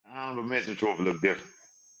honorable mention trophy look different.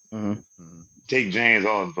 Mm-hmm. Take James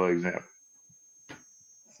Harden for example.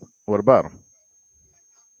 What about him?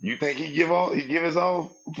 You think he give his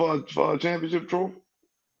all for a championship trophy?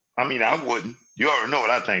 I mean, I wouldn't. You already know what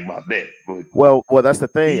I think about that. But Well, that's the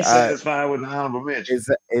thing. he's satisfied with the honorable mention.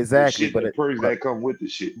 Exactly, The perks that come with the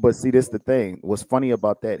shit. But see, this the thing. What's funny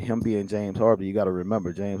about that? Him being James Harden, you got to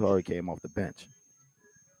remember James Harden came off the bench,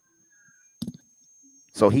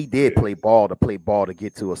 so he did play ball to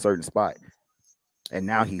get to a certain spot, and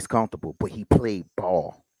now he's comfortable. But he played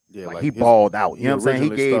ball. Yeah, like he balled out. You know what I'm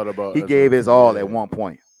saying? He gave his all at one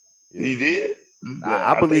point. Yeah. He did.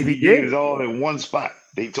 I believe he gave his all in one spot.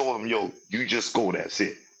 They told him, "Yo, you just score. That's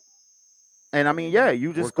it." And I mean, yeah,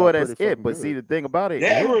 you just score. That's it. But see, the thing about it,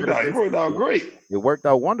 it worked out great. It worked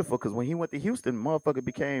out wonderful because when he went to Houston, motherfucker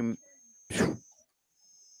became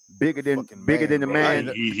bigger than the man. Bigger than the man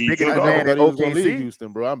at OKC.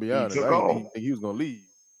 Houston, bro. I'll be honest. I didn't think he was gonna leave.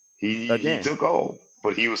 He took off,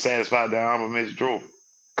 but he was satisfied with the honorable mention trophy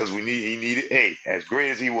because he needed. Hey, as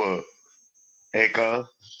great as he was, hey, cuz,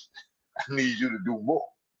 I need you to do more.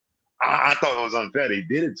 I thought it was unfair they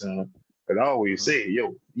did it to him because I always say,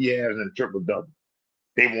 yo, he has a triple double.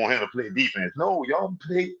 They want him to play defense. No, y'all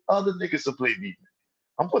pay other niggas to play defense.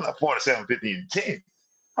 I'm putting up 47, 50, and 10.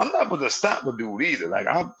 I'm not going to stop a dude either. Like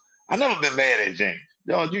I never been mad at James.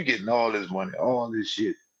 Y'all, you getting all this money, all this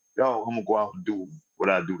shit. Y'all, I'm gonna go out and do what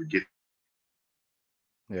I do to get.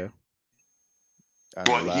 Yeah.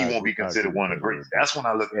 But he won't be considered one of the greats. That's when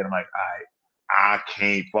I look at him like, all right, I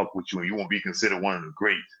can't fuck with you, and you won't be considered one of the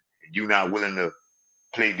greats. And you not willing to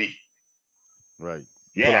play deep. Right.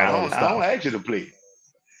 Yeah, I don't ask you to play.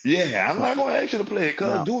 Yeah, I'm not gonna ask you to play it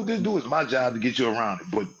because this is my job to get you around it.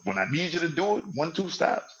 But when I need you to do it, 1-2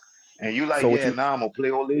 stops, and you like, now I'm gonna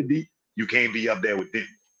play all day deep, you can't be up there with them.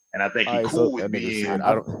 And I think he's cool with being.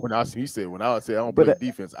 When I say I don't play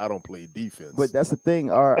defense, I don't play defense. But that's the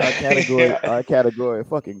thing. Our category, our category of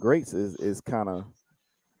fucking greats is kind of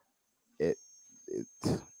it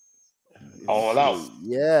all out.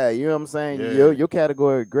 Yeah, you know what I'm saying. Yeah. Your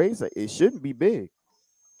category of greats, it shouldn't be big.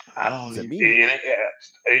 I don't in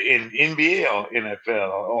NBA or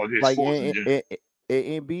NFL or just like sports in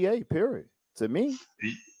NBA. Period. To me,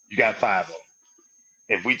 you got 5 of them.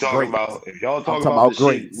 If we talking about, if y'all talking about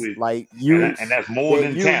greats, with, like you, and that's more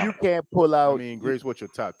than talent. You can't pull out. I mean, greats. What your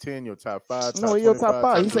top 10, your top 5? No, your top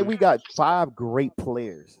 5. He said we got 5 great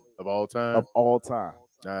players of all time.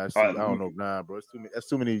 I don't know, bro. That's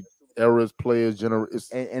too many eras, players,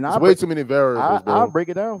 it's and way too many variables. I'll break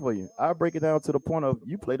it down for you. I'll break it down to the point of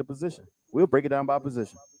you play the position. We'll break it down by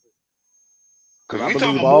position. Because we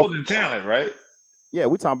talking about more than talent, right? Yeah,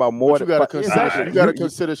 we talking about more. You gotta consider. You gotta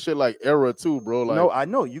consider shit like era too, bro. Like, no, I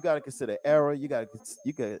know you gotta consider era. You gotta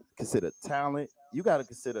consider talent. You gotta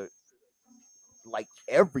consider like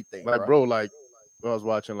everything. Like, bro, like I was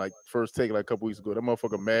watching like First Take like a couple weeks ago. That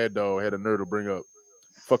motherfucker Mad Dog had a nerve to bring up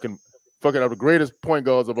fucking up the greatest point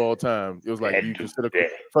guards of all time. It was like you consider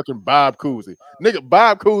fucking Bob Cousy, nigga.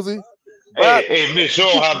 Bob Cousy. Hey, man, show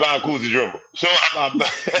how Bob Cousy dribble. Show how Bob.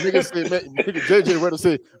 nigga JJ Redder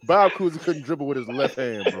said Bob Cousy couldn't dribble with his left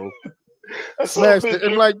hand, bro. Smashed it.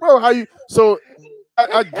 And like, bro, how you? So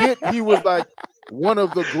I get he was like one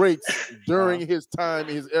of the greats during his time,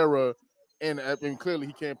 his era, and I mean, clearly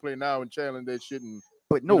he can't play now and challenge that shit. And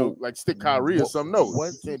but no, like stick Kyrie or something. No,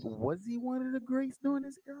 was he one of the greats during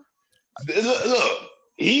his era? Look,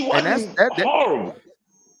 he wasn't horrible.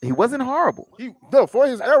 He wasn't horrible. For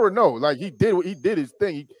his era, no. Like he did his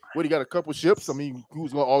thing. He got a couple ships. I mean, who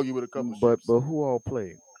was gonna argue with a couple ships? But who all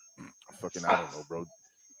played? Fucking, I don't know, bro.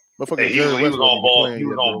 He was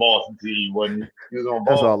on Boston team, wasn't he? He was on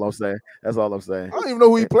Boston. That's all I'm saying. I don't even know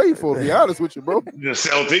who he played for, to be honest with you, bro. The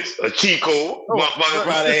Celtics, a Chico. Motherfucker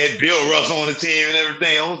probably had Bill Russell on the team and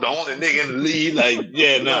everything. I was the only nigga in the league. Like,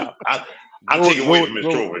 yeah, nah. I take it away from his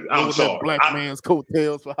trophies. I'm sorry. Black man's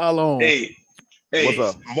coattails for how long? Hey, what's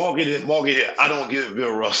up? Mark it. I don't give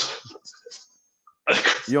Bill Russell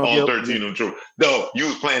all 13 of them true. No, you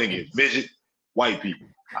was playing against midget white people.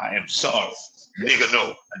 I am sorry. Nigga,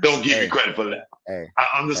 no. I don't give you credit for that.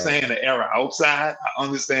 I understand the era outside. I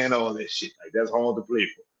understand all that shit. Like, that's hard to play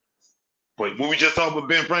for. But when we just talked about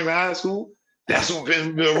Ben Franklin High School, that's who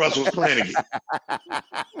Bill Russell was playing against.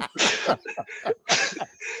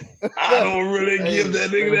 I don't really give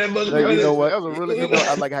that nigga that much credit. You know what? That was a really good one.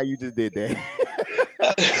 I like how you just did that.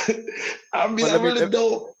 I mean, I really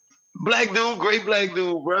don't. Black dude, great black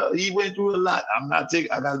dude, bro. He went through a lot. I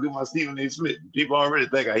gotta do my Stephen A. Smith. People already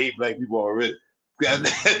think I hate black people already. No,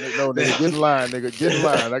 nigga, get in line, nigga. Get in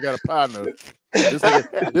line. I got a partner.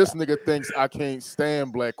 This nigga thinks I can't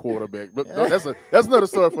stand black quarterback. But that's another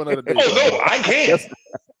story for another day. Oh no, I can't.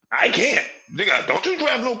 I can't. Nigga, don't you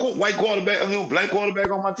draft no white quarterback, no black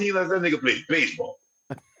quarterback on my team? Let that nigga play baseball.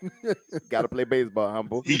 Gotta play baseball,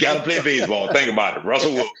 humble. He gotta play baseball. Think about it.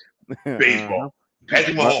 Russell Wilson, baseball.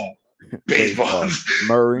 Patrick Mahomes, baseball.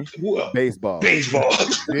 Murray, baseball. Baseball.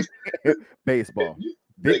 Baseball.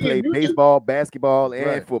 They play baseball, basketball,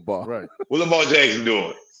 and football. Right. What Lamar Jackson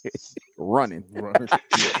doing? Running.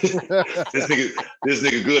 This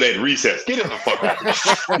nigga good at recess. Get him the fuck out.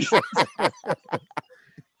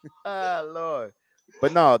 Ah, Lord.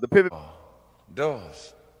 But no, the pivot.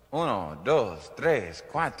 Dos, uno, dos, tres,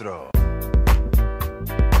 cuatro.